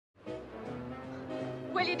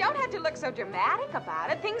Well, you don't have to look so dramatic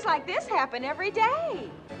about it. Things like this happen every day.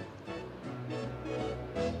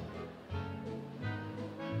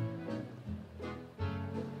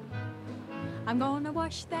 I'm gonna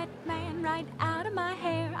wash that man right out of my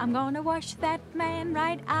hair. I'm gonna wash that man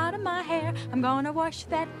right out of my hair. I'm gonna wash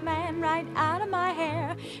that man right out of my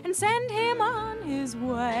hair and send him on his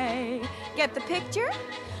way. Get the picture?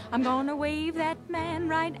 I'm gonna wave that man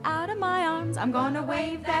right out of my arms. I'm gonna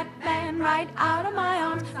wave that man right out of my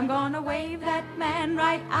arms. I'm gonna wave that man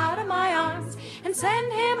right out of my arms and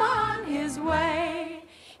send him on his way.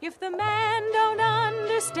 If the man don't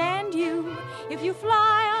understand you, if you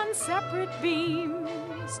fly on separate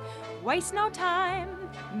beams, waste no time,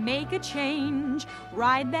 make a change.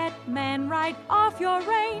 Ride that man right off your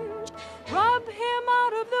range. Rub him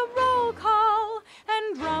out of the roll call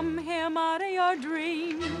and drum him out of your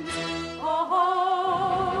dreams. Oh-ho,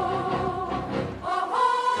 oh-ho.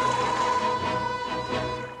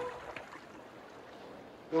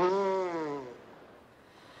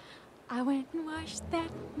 I went and washed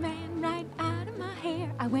that man right out of my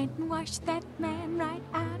hair. I went and washed that man right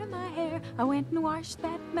out of my hair. I went and washed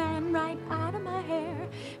that man right out of my hair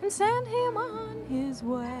and sent him on his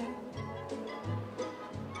way.